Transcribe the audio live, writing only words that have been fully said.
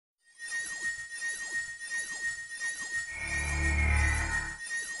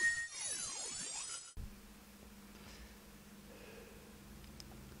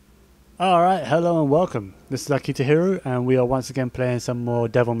Alright, hello and welcome. This is Akitahiru and we are once again playing some more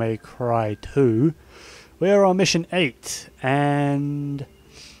Devil May Cry 2. We are on mission 8 and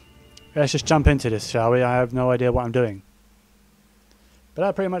let's just jump into this, shall we? I have no idea what I'm doing. But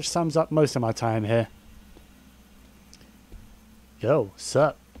that pretty much sums up most of my time here. Yo,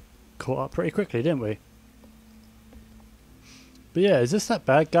 sup? Caught up pretty quickly, didn't we? But yeah, is this that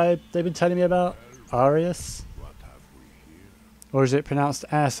bad guy they've been telling me about? Arius? Or is it pronounced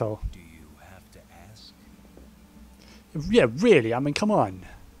asshole? Yeah, really, I mean, come on.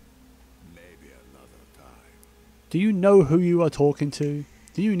 Maybe another time. Do you know who you are talking to?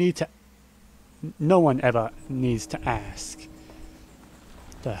 Do you need to... No one ever needs to ask.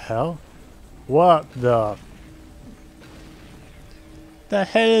 The hell? What the... The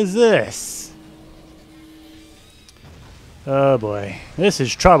hell is this? Oh boy. This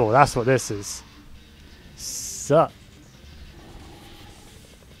is trouble, that's what this is. Sup?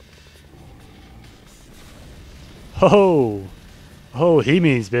 Oh, oh, he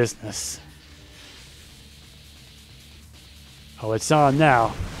means business. Oh, it's on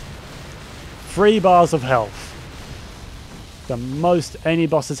now. 3 bars of health. The most any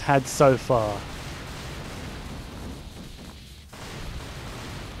boss has had so far.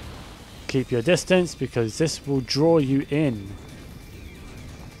 Keep your distance because this will draw you in.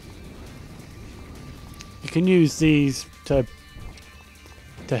 You can use these to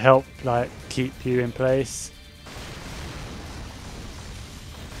help, like, keep you in place.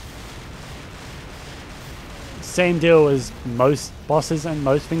 Same deal as most bosses and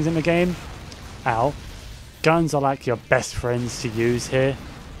most things in the game. Ow. Guns are like your best friends to use here.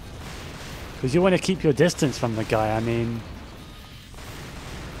 Because you want to keep your distance from the guy, I mean...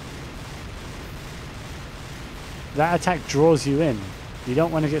 That attack draws you in. You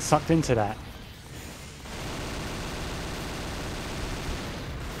don't want to get sucked into that.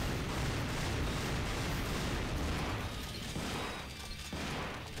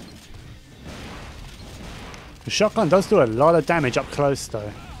 The shotgun does do a lot of damage up close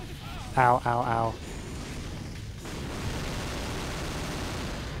though. Ow, ow, ow.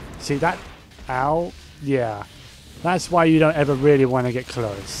 See that? Ow? Yeah. That's why you don't ever really want to get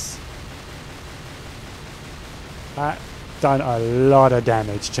close. That done a lot of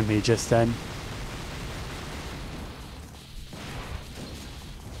damage to me just then.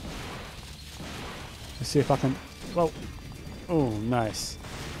 Let's see if I can... Whoa. Oh, nice.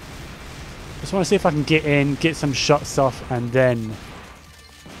 Just want to see if I can get in, get some shots off, and then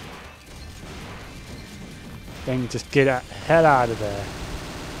just get the hell out of there.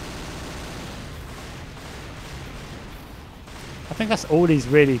 I think that's all he's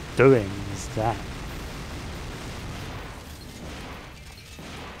really doing is that.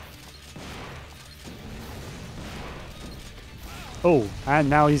 Oh, and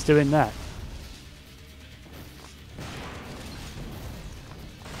now he's doing that.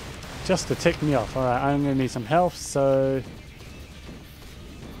 Just to tick me off. Alright, I'm going to need some health, so...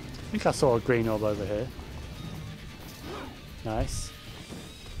 I think I saw a green orb over here. Nice.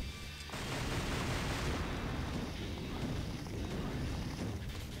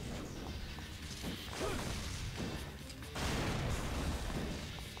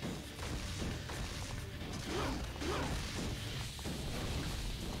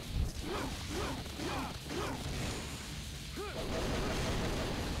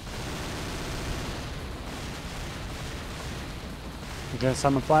 Gonna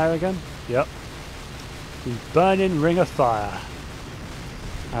summon fire again? Yep. The burning ring of fire.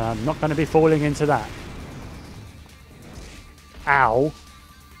 And I'm not gonna be falling into that. Ow.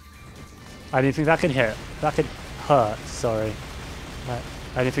 I didn't think that could hit. That could hurt, sorry.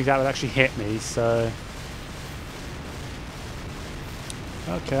 I didn't think that would actually hit me, so...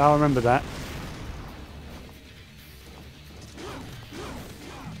 Okay, I'll remember that.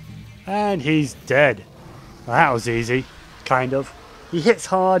 And he's dead. Well, that was easy. Kind of. He hits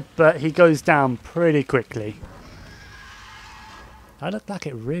hard, but he goes down pretty quickly. That looked like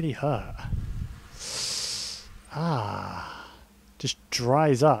it really hurt. Ah. Just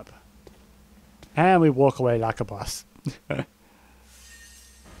dries up. And we walk away like a boss.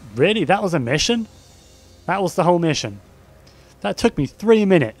 Really? That was a mission? That was the whole mission. That took me 3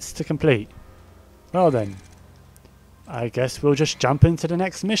 minutes to complete. Well then. I guess we'll just jump into the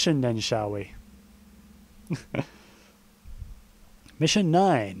next mission then, shall we? Mission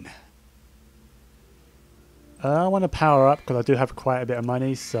 9. I want to power up because I do have quite a bit of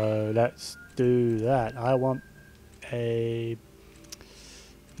money, so let's do that. I want a...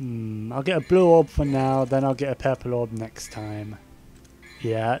 I'll get a blue orb for now, then I'll get a purple orb next time.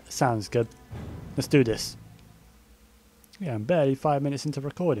 Yeah, sounds good. Let's do this. Yeah, I'm barely 5 minutes into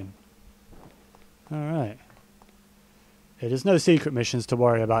recording. Alright. Yeah, there's no secret missions to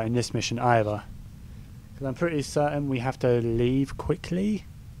worry about in this mission either. Because I'm pretty certain we have to leave quickly.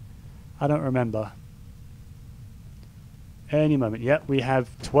 I don't remember. Any moment. Yep, we have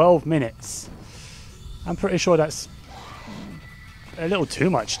 12 minutes. I'm pretty sure that's a little too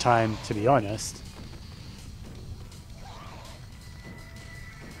much time, to be honest.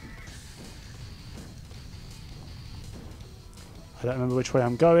 I don't remember which way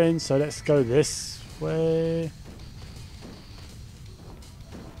I'm going, so let's go this way.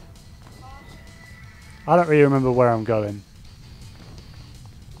 I don't really remember where I'm going.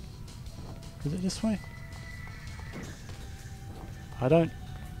 Is it this way? I don't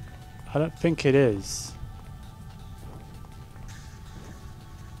think it is.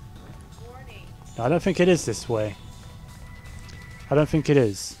 No, I don't think it is this way. I don't think it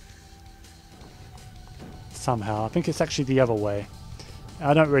is. Somehow. I think it's actually the other way.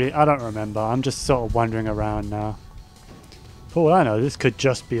 I don't remember. I'm just sort of wandering around now. For all I know, this could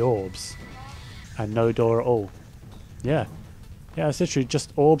just be orbs. And no door at all. Yeah. Yeah, it's literally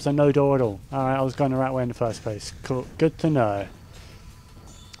just orbs and no door at all. Alright, I was going the right way in the first place. Cool. Good to know.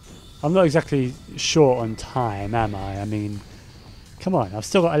 I'm not exactly short on time, am I? I mean, come on. I've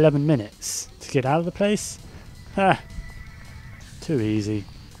still got 11 minutes to get out of the place. Ha! Too easy.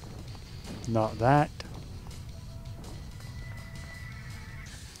 Not that.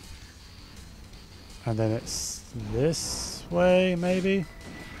 And then it's this way, maybe?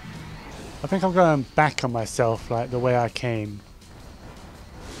 I think I'm going back on myself, like the way I came.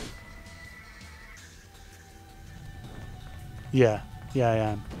 Yeah, I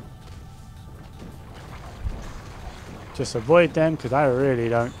am. Just avoid them, because I really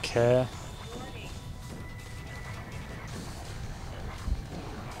don't care.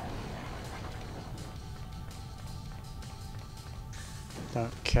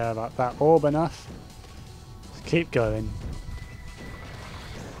 Don't care about that orb enough. Just keep going.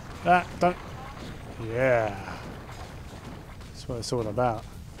 Don't. Yeah. That's what it's all about.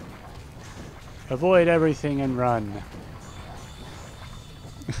 Avoid everything and run.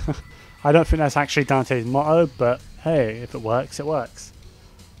 I don't think that's actually Dante's motto, but hey, if it works, it works.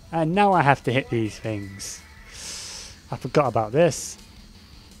 And now I have to hit these things. I forgot about this.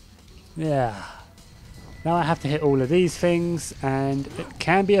 Yeah. Now I have to hit all of these things, and it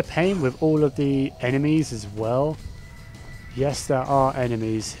can be a pain with all of the enemies as well. Yes, there are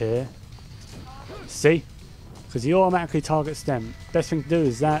enemies here. See? Because he automatically targets them. Best thing to do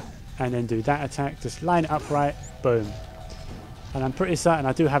is that, and then do that attack. Just line it up right, boom. And I'm pretty certain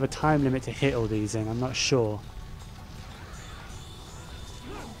I do have a time limit to hit all these in. I'm not sure.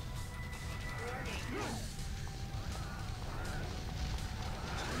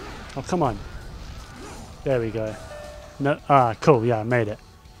 Oh, come on. There we go. No, cool. Yeah, I made it.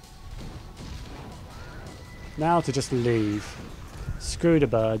 Now to just leave. Screw the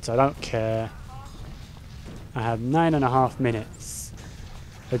birds. I don't care. I have 9.5 minutes.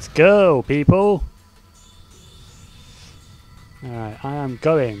 Let's go, people. Alright, I am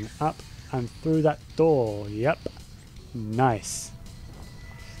going up and through that door. Yep. Nice.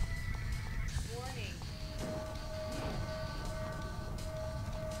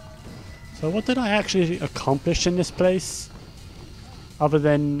 So what did I actually accomplish in this place? Other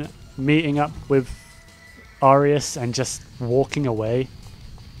than meeting up with Arius and just walking away.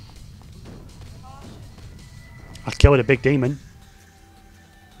 I killed a big demon.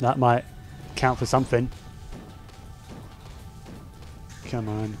 That might count for something. Come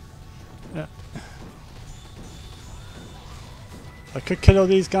on. I could kill all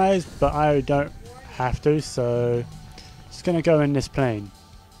these guys, but I don't have to, so just gonna go in this plane.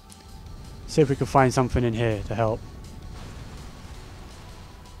 See if we can find something in here to help.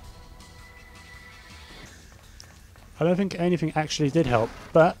 I don't think anything actually did help,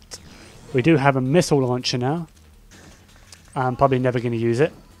 but we do have a missile launcher now. I'm probably never going to use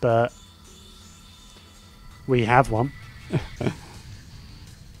it, but we have one.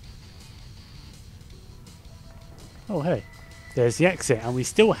 Oh hey, there's the exit, and we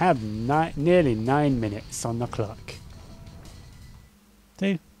still have nearly 9 minutes on the clock.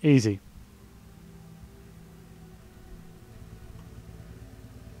 See? Easy.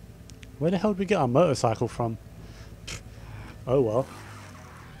 Where the hell did we get our motorcycle from? Oh well.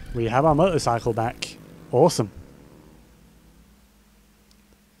 We have our motorcycle back. Awesome.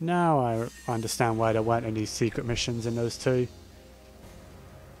 Now I understand why there weren't any secret missions in those two.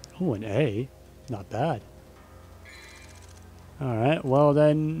 Oh, an A. Not bad. Alright, well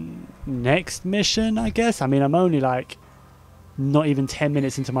then, next mission, I guess? I mean, I'm only like, not even 10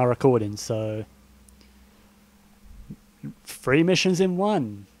 minutes into my recording, so 3 missions in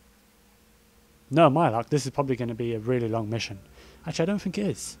one. No, my luck, this is probably going to be a really long mission. Actually, I don't think it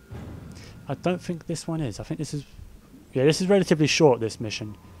is. I don't think this one is. I think this is... Yeah, this is relatively short, this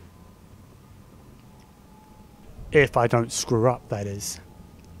mission. If I don't screw up, that is.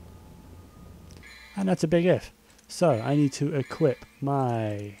 And that's a big if. So, I need to equip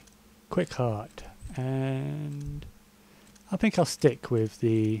my quick heart. And I think I'll stick with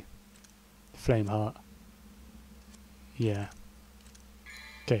the flame heart. Yeah.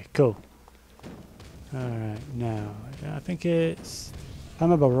 Okay, cool. Alright, now, I think it's... If I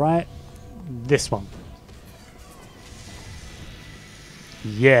remember right, this one.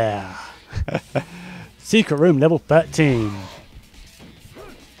 Yeah. Secret room level 13.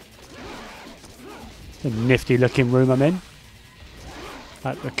 A nifty looking room I'm in.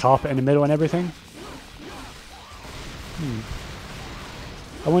 Like the carpet in the middle and everything.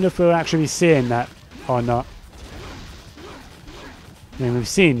 I wonder if we'll actually be seeing that or not. I mean, we've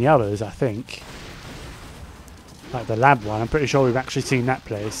seen the others, I think. Like the lab one, I'm pretty sure we've actually seen that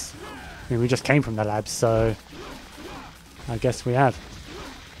place. I mean, we just came from the lab, so I guess we have.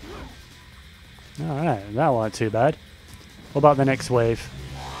 Alright, that wasn't too bad. What about the next wave?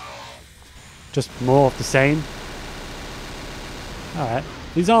 Just more of the same? Alright.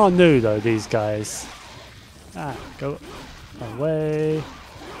 These are new though, these guys. Go away.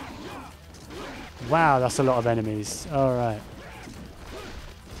 Wow, that's a lot of enemies. Alright.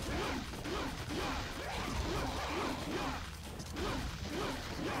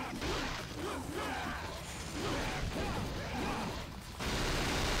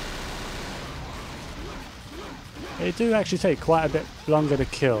 They do actually take quite a bit longer to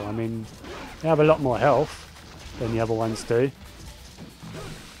kill. I mean, they have a lot more health than the other ones do.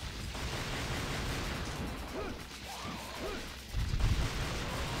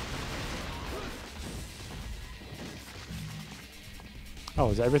 Oh,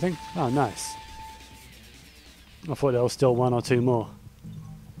 is that everything? Oh, nice. I thought there was still one or two more.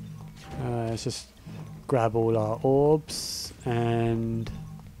 Let's just grab all our orbs and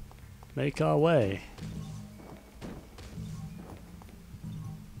make our way.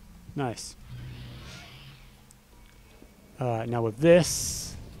 Nice. Alright, now with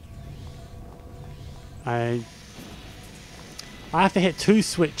this, I have to hit two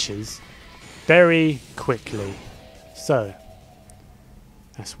switches very quickly. So,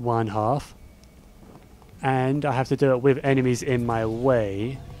 that's one half. And I have to do it with enemies in my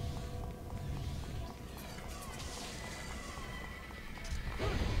way.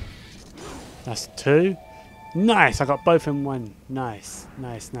 That's two. Nice, I got both in one. Nice,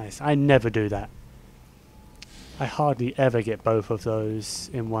 nice, nice. I never do that. I hardly ever get both of those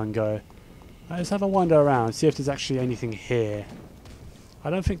in one go. Let's have a wander around, see if there's actually anything here. I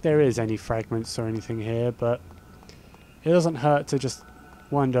don't think there is any fragments or anything here, but it doesn't hurt to just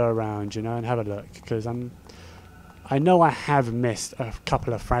wander around, you know, and have a look. Because I know I have missed a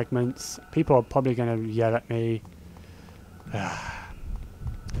couple of fragments. People are probably going to yell at me.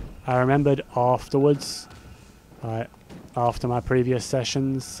 I remembered afterwards. After my previous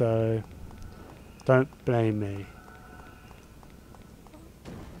sessions, so don't blame me.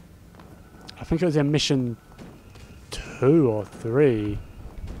 I think it was in mission 2 or 3.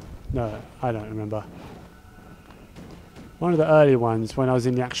 No, I don't remember. One of the early ones, when I was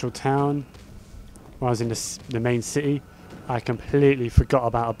in the actual town, when I was in the main city, I completely forgot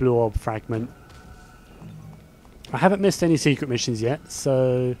about a blue orb fragment. I haven't missed any secret missions yet,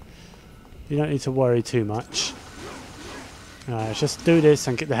 so you don't need to worry too much. Let's just do this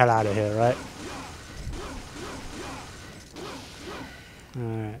and get the hell out of here, right?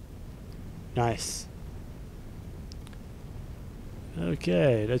 Alright. Nice.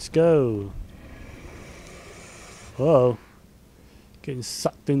 Okay, let's go. Whoa. Getting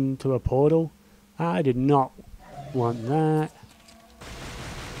sucked into a portal. I did not want that.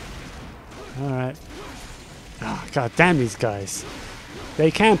 Alright. Oh, god damn these guys.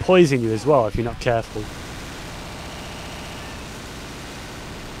 They can poison you as well if you're not careful.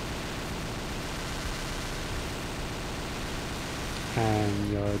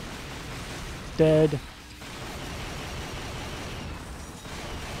 And you're dead.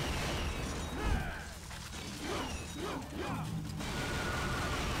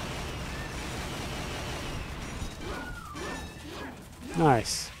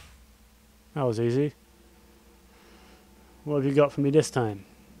 Nice. That was easy. What have you got for me this time?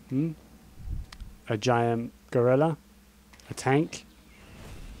 A giant gorilla? A tank?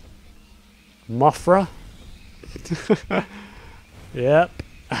 Mothra? Yep.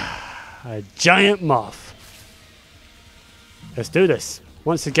 A giant moth. Let's do this.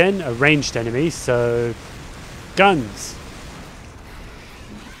 Once again, a ranged enemy, so guns.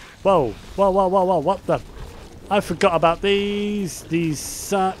 Whoa, whoa, whoa, whoa, whoa, what the? I forgot about these. These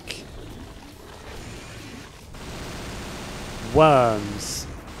suck. Worms.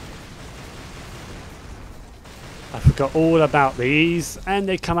 I forgot all about these, and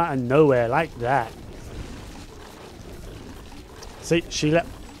they come out of nowhere like that. See,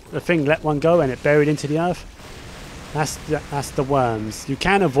 the thing let one go and it buried into the earth. That's the worms. You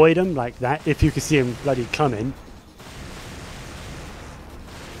can avoid them like that if you can see them bloody coming.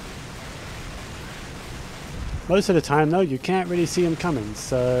 Most of the time though, you can't really see them coming,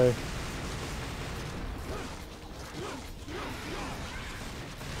 so...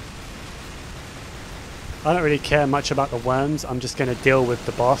 I don't really care much about the worms. I'm just going to deal with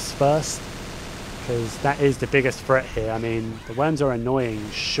the boss first, because that is the biggest threat here. I mean, the worms are annoying,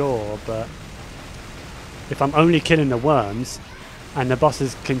 sure, but if I'm only killing the worms and the boss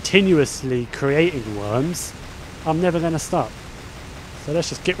is continuously creating worms, I'm never going to stop. So let's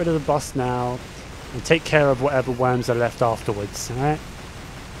just get rid of the boss now and take care of whatever worms are left afterwards, alright?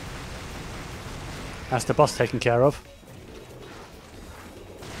 That's the boss taken care of.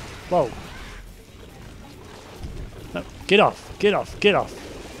 Whoa. No, get off, get off, get off.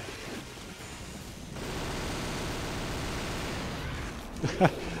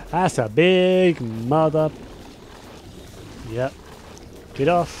 That's a big mother. Yep. Get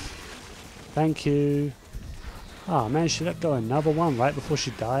off. Thank you. Oh man, she let go another one right before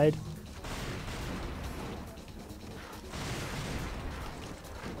she died.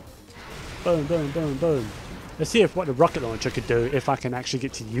 Boom, boom, boom, boom. Let's see if what the rocket launcher could do if I can actually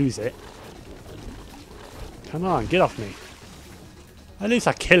get to use it. Come on, get off me. At least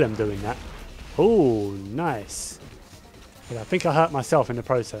I kill him doing that. Oh, nice. But I think I hurt myself in the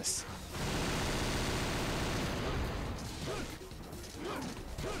process.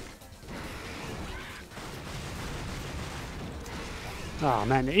 Oh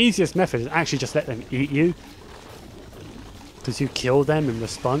man, the easiest method is actually just let them eat you, because you kill them in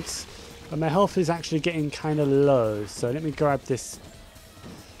response. But my health is actually getting kind of low, so let me grab this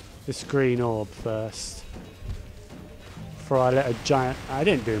green orb first. Before I let a giant... I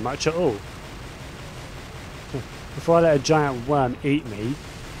didn't do much at all. Before I let a giant worm eat me.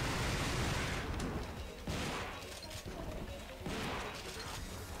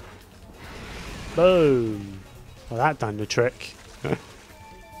 Boom. Well, that done the trick.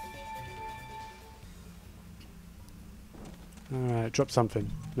 Alright, drop something.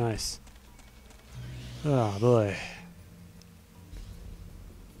 Nice. Oh boy.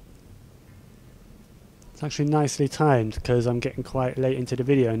 It's actually nicely timed because I'm getting quite late into the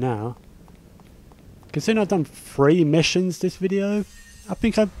video now. Considering I've done 3 missions this video, I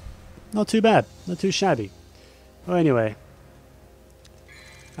think I'm not too bad, not too shabby. Well, anyway,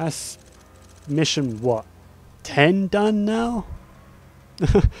 that's mission what? 10 done now?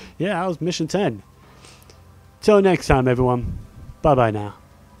 Yeah, that was mission 10. Till next time, everyone. Bye bye now.